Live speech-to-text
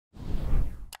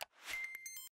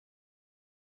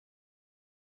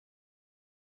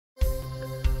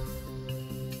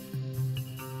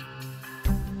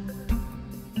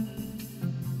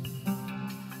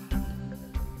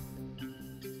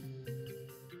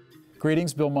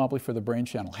Greetings, Bill Mobley for the Brain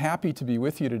Channel. Happy to be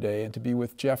with you today and to be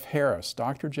with Jeff Harris.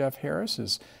 Dr. Jeff Harris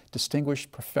is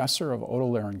Distinguished Professor of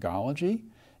Otolaryngology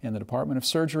in the Department of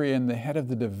Surgery and the head of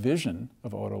the Division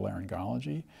of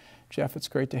Otolaryngology. Jeff, it's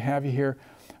great to have you here.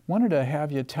 Wanted to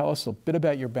have you tell us a bit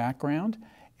about your background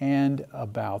and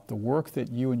about the work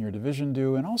that you and your division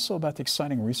do, and also about the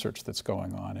exciting research that's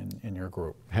going on in your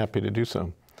group. Happy to do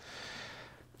so.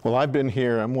 Well, I've been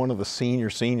here, I'm one of the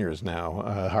seniors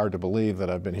now. Hard to believe that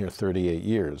I've been here 38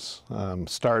 years.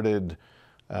 Started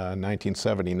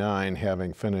 1979,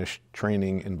 having finished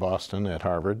training in Boston at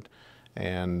Harvard,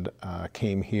 and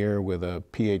came here with a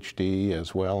PhD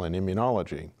as well in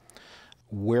immunology.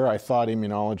 Where I thought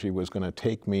immunology was going to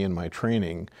take me in my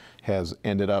training has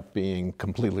ended up being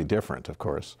completely different, of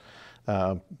course.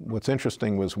 What's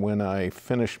interesting was when I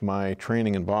finished my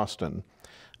training in Boston,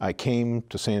 I came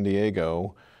to San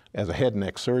Diego as a head and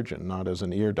neck surgeon, not as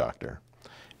an ear doctor.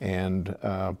 And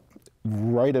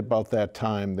right about that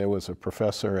time, there was a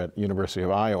professor at University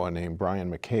of Iowa named Brian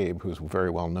McCabe, who's a very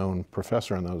well-known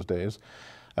professor in those days,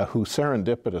 who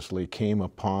serendipitously came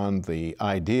upon the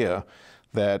idea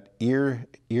that ear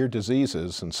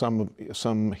diseases and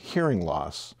some hearing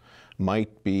loss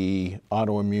might be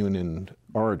autoimmune in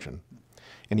origin.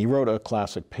 And he wrote a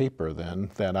classic paper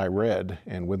then that I read,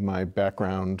 and with my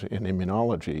background in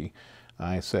immunology,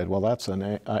 I said, well, that's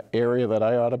an area that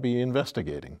I ought to be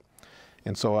investigating.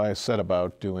 And so I set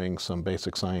about doing some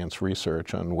basic science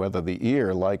research on whether the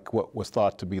ear, like what was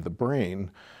thought to be the brain,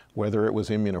 whether it was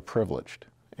immunoprivileged.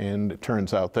 And it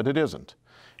turns out that it isn't.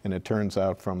 And it turns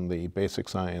out from the basic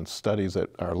science studies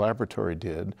that our laboratory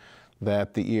did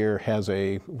that the ear has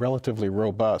a relatively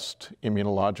robust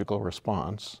immunological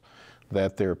response,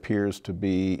 that there appears to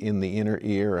be in the inner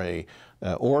ear a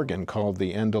organ called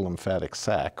the endolymphatic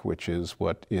sac, which is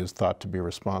what is thought to be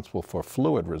responsible for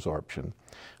fluid resorption.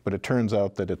 But it turns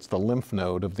out that it's the lymph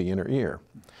node of the inner ear.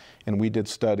 And we did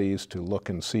studies to look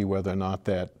and see whether or not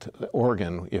that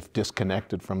organ, if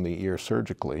disconnected from the ear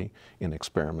surgically in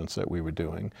experiments that we were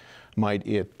doing, might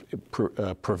it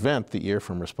prevent the ear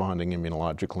from responding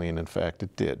immunologically, and in fact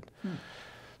it did.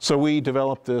 So we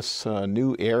developed this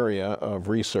new area of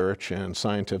research and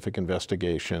scientific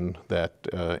investigation that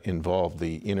involved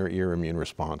the inner ear immune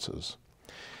responses.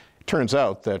 It turns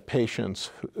out that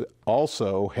patients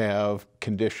also have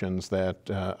conditions that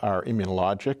are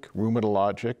immunologic,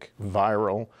 rheumatologic,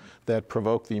 viral, that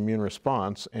provoke the immune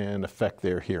response and affect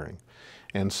their hearing.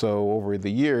 And so over the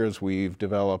years, we've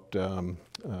developed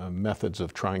methods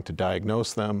of trying to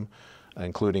diagnose them,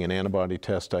 including an antibody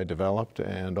test I developed,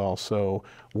 and also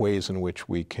ways in which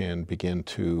we can begin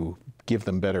to give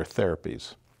them better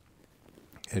therapies.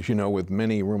 As you know, with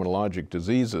many rheumatologic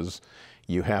diseases,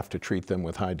 you have to treat them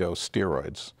with high-dose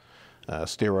steroids.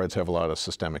 Steroids have a lot of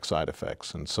systemic side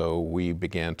effects, and so we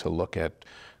began to look at,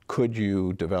 could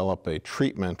you develop a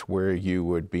treatment where you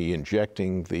would be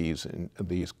injecting these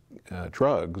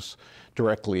drugs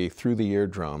directly through the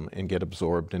eardrum and get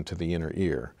absorbed into the inner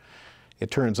ear? It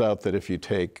turns out that if you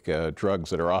take drugs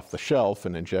that are off the shelf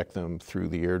and inject them through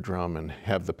the eardrum and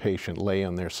have the patient lay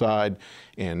on their side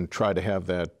and try to have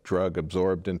that drug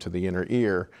absorbed into the inner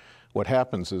ear, what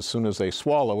happens is as soon as they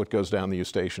swallow, it goes down the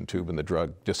eustachian tube and the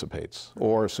drug dissipates.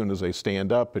 Or as soon as they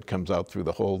stand up, it comes out through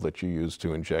the hole that you use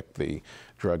to inject the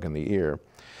drug in the ear.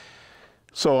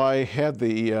 So I had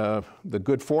the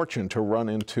good fortune to run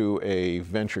into a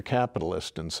venture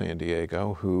capitalist in San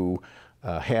Diego who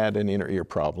had an inner ear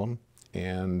problem.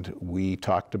 And we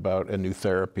talked about a new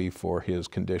therapy for his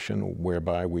condition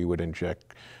whereby we would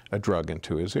inject a drug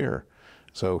into his ear.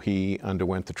 So he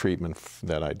underwent the treatment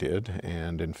that I did,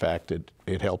 and in fact,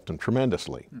 it helped him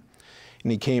tremendously.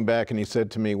 And he came back and he said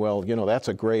to me, well, you know, that's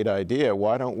a great idea.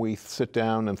 Why don't we sit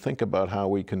down and think about how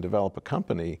we can develop a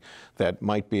company that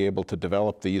might be able to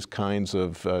develop these kinds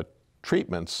of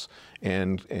treatments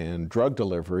and drug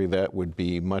delivery that would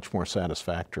be much more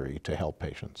satisfactory to help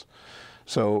patients.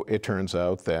 So it turns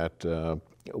out that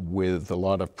with a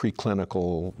lot of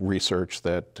preclinical research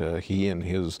that he and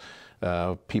his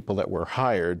people that were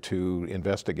hired to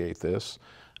investigate this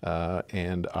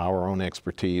and our own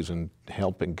expertise in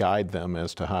helping guide them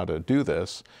as to how to do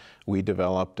this, we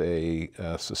developed a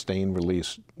sustained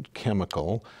release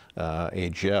chemical, a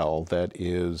gel that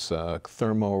is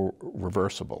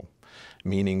thermoreversible,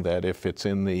 meaning that if it's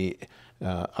in the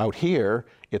out here,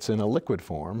 it's in a liquid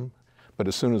form, but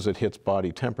as soon as it hits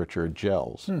body temperature, it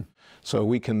gels. So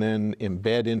we can then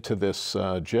embed into this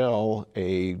gel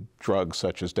a drug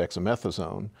such as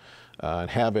dexamethasone,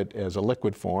 have it as a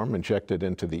liquid form, inject it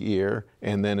into the ear,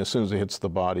 and then as soon as it hits the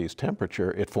body's temperature,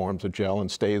 it forms a gel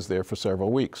and stays there for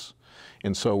several weeks.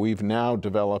 And so we've now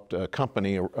developed a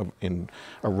company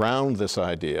around this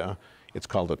idea. It's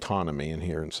called Autonomy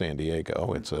here in San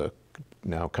Diego. It's a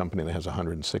now company that has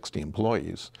 160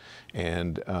 employees.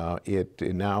 And it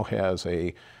now has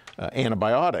a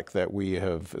antibiotic that we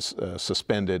have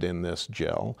suspended in this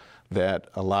gel that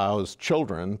allows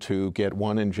children to get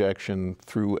one injection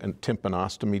through a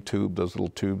tympanostomy tube, those little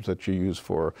tubes that you use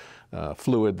for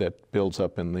fluid that builds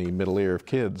up in the middle ear of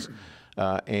kids.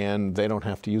 And they don't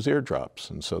have to use eardrops.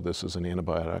 And so this is an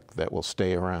antibiotic that will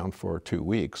stay around for 2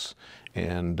 weeks.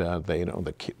 And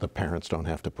the parents don't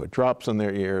have to put drops in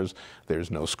their ears. There's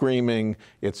no screaming.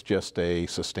 It's just a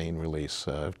sustained release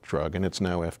drug. And it's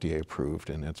now FDA approved,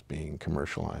 and it's being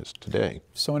commercialized today.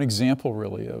 So an example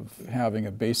really of having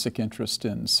a basic interest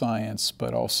in science,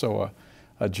 but also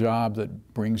a job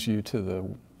that brings you to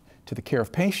the care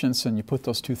of patients, and you put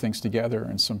those two things together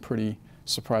and some pretty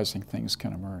surprising things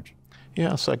can emerge.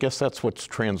 Yes, I guess that's what's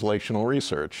translational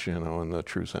research, you know, in the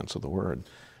true sense of the word.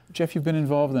 Jeff, you've been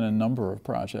involved in a number of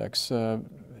projects. The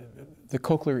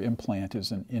cochlear implant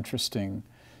is an interesting,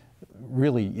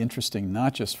 really interesting,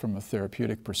 not just from a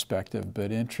therapeutic perspective,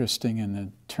 but interesting in the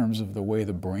terms of the way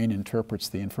the brain interprets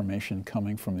the information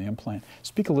coming from the implant.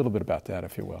 Speak a little bit about that,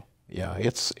 if you will. Yeah,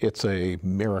 it's a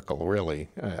miracle, really.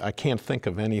 I can't think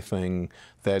of anything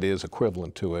that is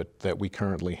equivalent to it that we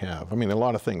currently have. I mean, a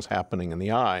lot of things happening in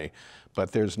the eye,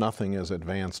 but there's nothing as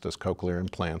advanced as cochlear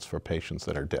implants for patients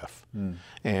that are deaf.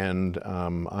 And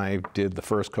I did the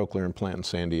first cochlear implant in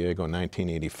San Diego in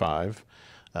 1985.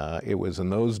 It was in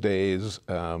those days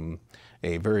a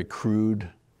very crude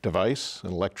device,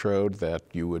 an electrode that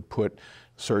you would put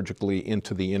surgically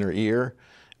into the inner ear,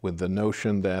 with the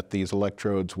notion that these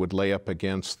electrodes would lay up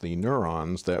against the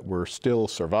neurons that were still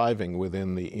surviving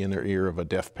within the inner ear of a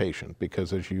deaf patient.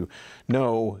 Because as you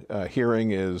know,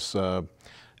 hearing is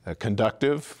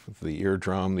conductive, the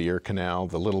eardrum, the ear canal,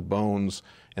 the little bones,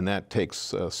 and that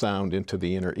takes sound into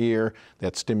the inner ear.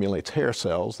 That stimulates hair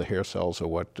cells. The hair cells are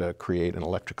what create an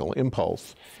electrical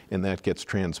impulse, and that gets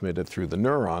transmitted through the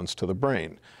neurons to the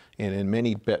brain. And in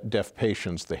many deaf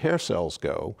patients, the hair cells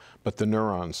go, but the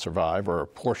neurons survive, or a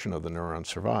portion of the neurons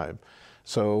survive.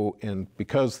 So, and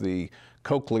because the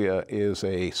cochlea is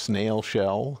a snail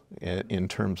shell in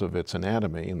terms of its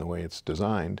anatomy and the way it's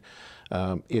designed,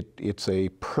 it's a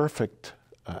perfect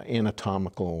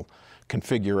anatomical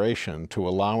configuration to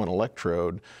allow an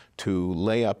electrode to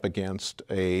lay up against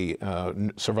a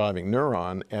surviving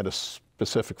neuron at a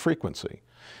specific frequency.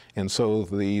 And so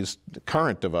these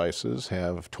current devices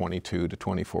have 22 to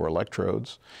 24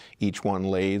 electrodes. Each one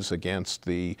lays against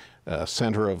the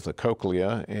center of the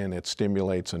cochlea, and it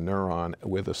stimulates a neuron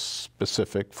with a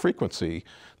specific frequency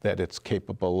that it's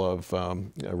capable of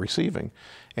receiving.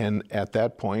 And at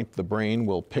that point, the brain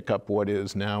will pick up what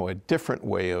is now a different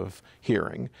way of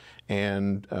hearing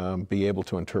and be able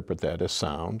to interpret that as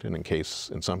sound, and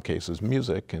in some cases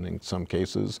music, and in some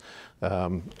cases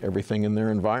everything in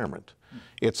their environment.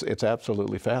 It's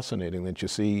absolutely fascinating that you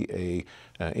see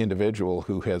a individual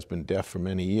who has been deaf for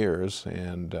many years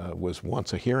and was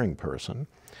once a hearing person,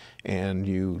 and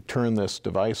you turn this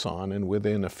device on, and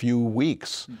within a few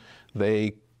weeks,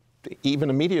 even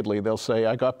immediately, they'll say,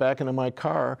 I got back into my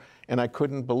car and I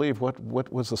couldn't believe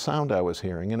what was the sound I was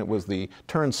hearing. And it was the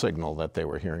turn signal that they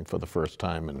were hearing for the first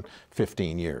time in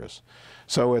 15 years.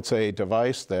 So it's a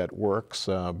device that works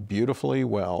beautifully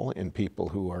well in people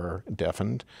who are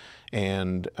deafened.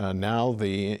 And now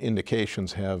the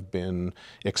indications have been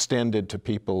extended to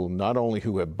people not only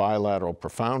who have bilateral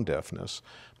profound deafness,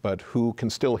 but who can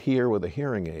still hear with a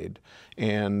hearing aid.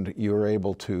 And you're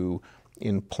able to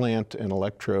implant an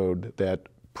electrode that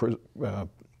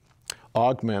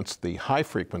augments the high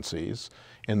frequencies,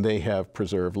 and they have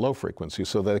preserved low frequencies,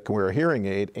 so that it can wear a hearing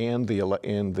aid and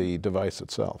the device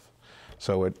itself.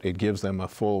 So it gives them a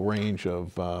full range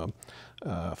of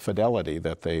fidelity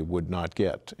that they would not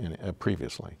get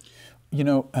previously. You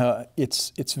know,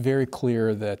 it's very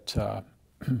clear that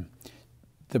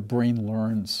the brain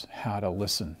learns how to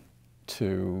listen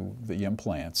to the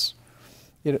implants.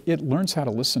 It learns how to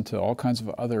listen to all kinds of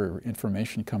other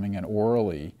information coming in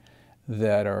orally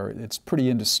it's pretty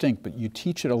indistinct, but you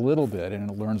teach it a little bit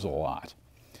and it learns a lot.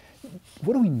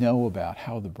 What do we know about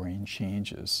how the brain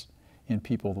changes in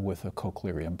people with a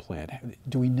cochlear implant?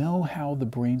 Do we know how the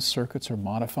brain circuits are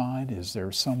modified? Is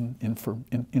there some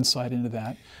insight into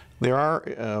that? There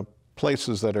are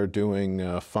places that are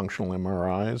doing functional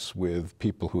MRIs with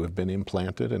people who have been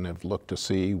implanted and have looked to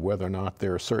see whether or not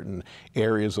there are certain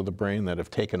areas of the brain that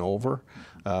have taken over.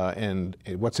 And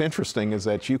what's interesting is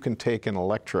that you can take an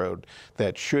electrode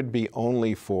that should be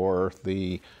only for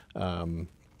the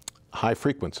high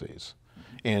frequencies,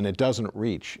 and it doesn't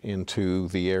reach into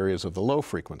the areas of the low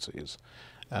frequencies.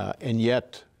 And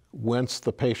yet, once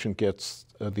the patient gets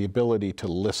the ability to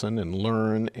listen and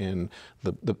learn, and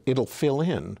it'll fill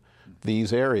in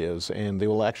these areas, and they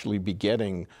will actually be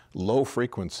getting low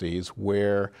frequencies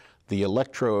where the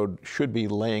electrode should be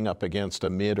laying up against a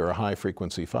mid or a high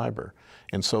frequency fiber.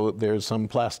 And so there's some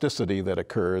plasticity that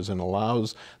occurs and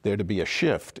allows there to be a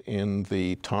shift in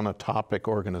the tonotopic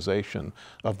organization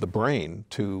of the brain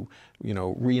to,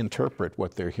 reinterpret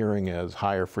what they're hearing as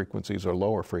higher frequencies or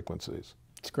lower frequencies.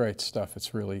 It's great stuff.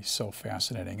 It's really so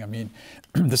fascinating. I mean,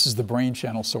 this is the brain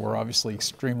channel, so we're obviously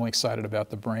extremely excited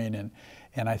about the brain,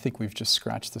 and I think we've just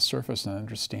scratched the surface on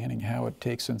understanding how it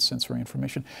takes in sensory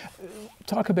information.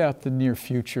 Talk about the near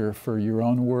future for your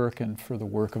own work and for the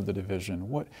work of the division.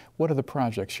 What are the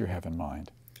projects you have in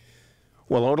mind?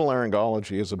 Well,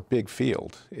 otolaryngology is a big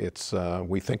field. It's,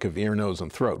 we think of ear, nose,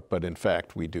 and throat, but in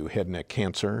fact we do head and neck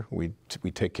cancer. We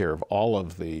take care of all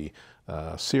of the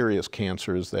serious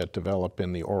cancers that develop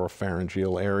in the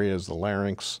oropharyngeal areas, the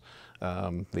larynx,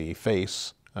 the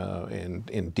face,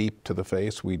 and deep to the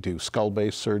face. We do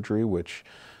skull-based surgery, which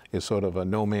is sort of a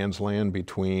no man's land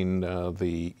between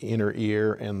the inner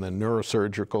ear and the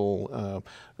neurosurgical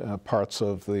parts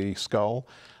of the skull.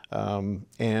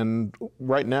 And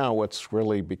right now what's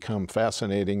really become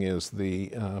fascinating is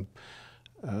the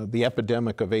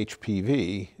epidemic of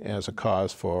HPV as a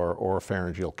cause for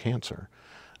oropharyngeal cancer.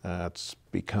 It's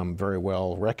become very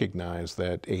well recognized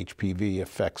that HPV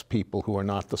affects people who are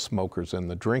not the smokers and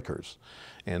the drinkers.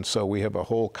 And so we have a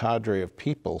whole cadre of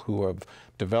people who have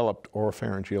developed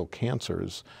oropharyngeal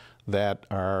cancers that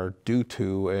are due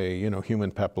to a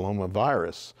human papilloma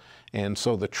virus. And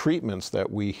so the treatments that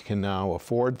we can now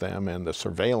afford them and the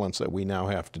surveillance that we now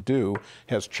have to do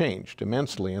has changed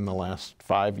immensely in the last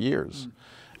 5 years.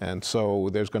 And so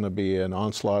there's going to be an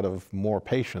onslaught of more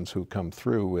patients who come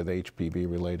through with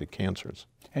HPV-related cancers.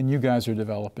 And you guys are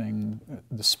developing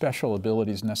the special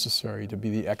abilities necessary to be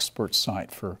the expert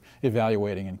site for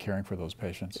evaluating and caring for those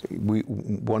patients.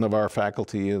 One of our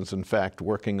faculty is, in fact,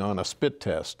 working on a spit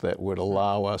test that would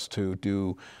allow us to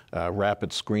do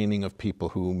rapid screening of people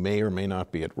who may or may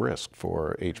not be at risk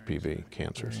for HPV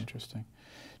cancers. Very interesting.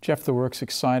 Jeff, the work's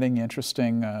exciting,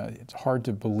 interesting. It's hard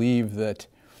to believe that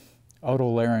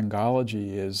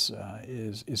otolaryngology is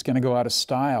going to go out of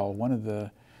style. One of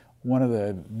the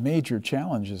major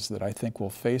challenges that I think will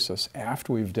face us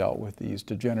after we've dealt with these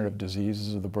degenerative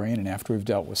diseases of the brain and after we've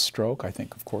dealt with stroke, I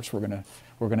think, of course, we're going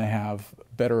to have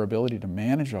better ability to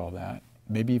manage all that,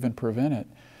 maybe even prevent it.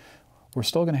 We're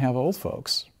still going to have old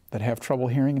folks that have trouble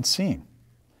hearing and seeing.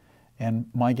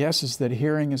 And my guess is that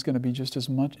hearing is going to be just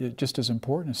as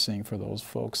important as seeing for those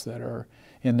folks that are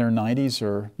in their 90s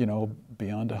or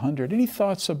beyond 100. Any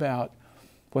thoughts about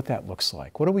what that looks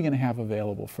like? What are we going to have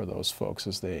available for those folks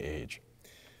as they age?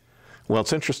 Well,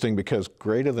 it's interesting because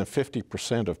greater than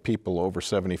 50% of people over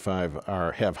 75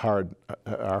 are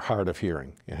hard of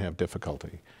hearing and have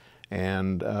difficulty.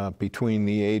 And between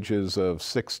the ages of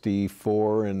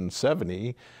 64 and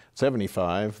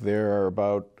 75, there are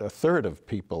about a third of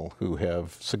people who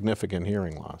have significant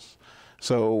hearing loss.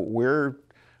 So we're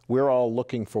all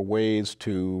looking for ways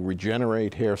to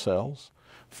regenerate hair cells,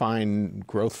 find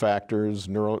growth factors,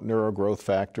 neurogrowth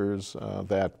factors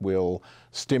that will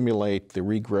stimulate the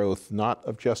regrowth not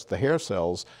of just the hair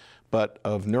cells, but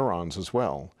of neurons as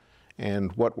well.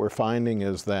 And what we're finding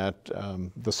is that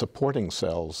the supporting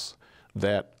cells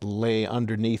that lay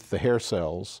underneath the hair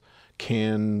cells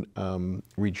can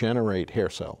regenerate hair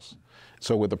cells.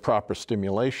 So with the proper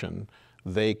stimulation,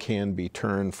 they can be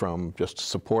turned from just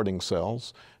supporting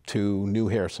cells to new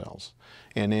hair cells.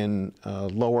 And in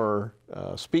lower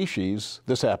species,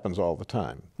 this happens all the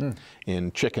time.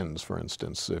 In chickens, for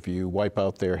instance, if you wipe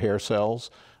out their hair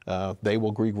cells, they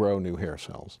will regrow new hair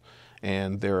cells.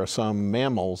 And there are some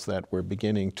mammals that we're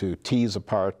beginning to tease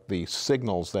apart the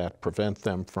signals that prevent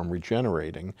them from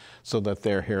regenerating so that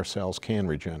their hair cells can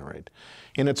regenerate.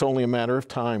 And it's only a matter of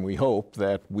time, we hope,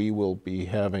 that we will be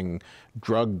having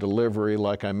drug delivery,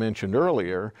 like I mentioned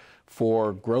earlier,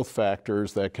 for growth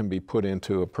factors that can be put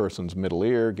into a person's middle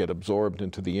ear, get absorbed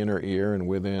into the inner ear, and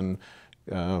within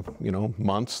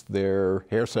months, their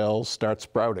hair cells start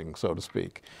sprouting, so to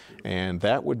speak. And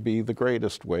that would be the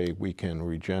greatest way we can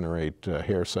regenerate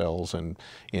hair cells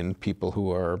in people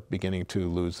who are beginning to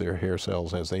lose their hair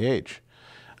cells as they age.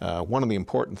 One of the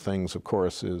important things, of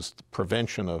course, is the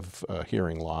prevention of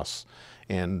hearing loss.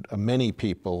 And many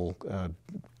people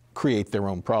create their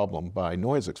own problem by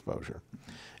noise exposure.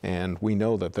 And we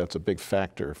know that that's a big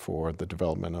factor for the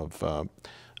development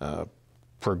of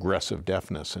progressive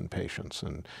deafness in patients,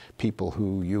 and people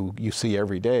who you see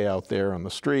every day out there on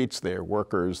the streets. They're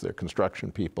workers, they're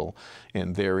construction people,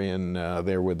 and they're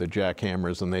there with the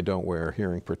jackhammers, and they don't wear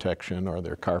hearing protection, or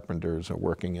they're carpenters or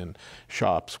working in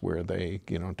shops where they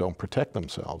don't protect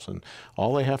themselves. And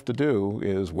all they have to do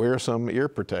is wear some ear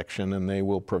protection, and they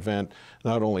will prevent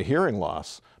not only hearing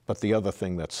loss, but the other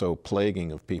thing that's so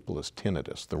plaguing of people is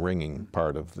tinnitus, the ringing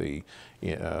part of the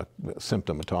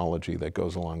symptomatology that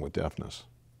goes along with deafness.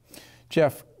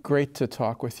 Jeff, great to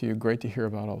talk with you. Great to hear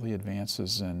about all the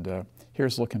advances, and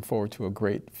here's looking forward to a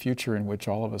great future in which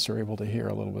all of us are able to hear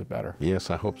a little bit better. Yes,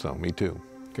 I hope so. Me too.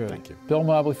 Good. Thank you. Bill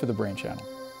Mobley for the Brain Channel.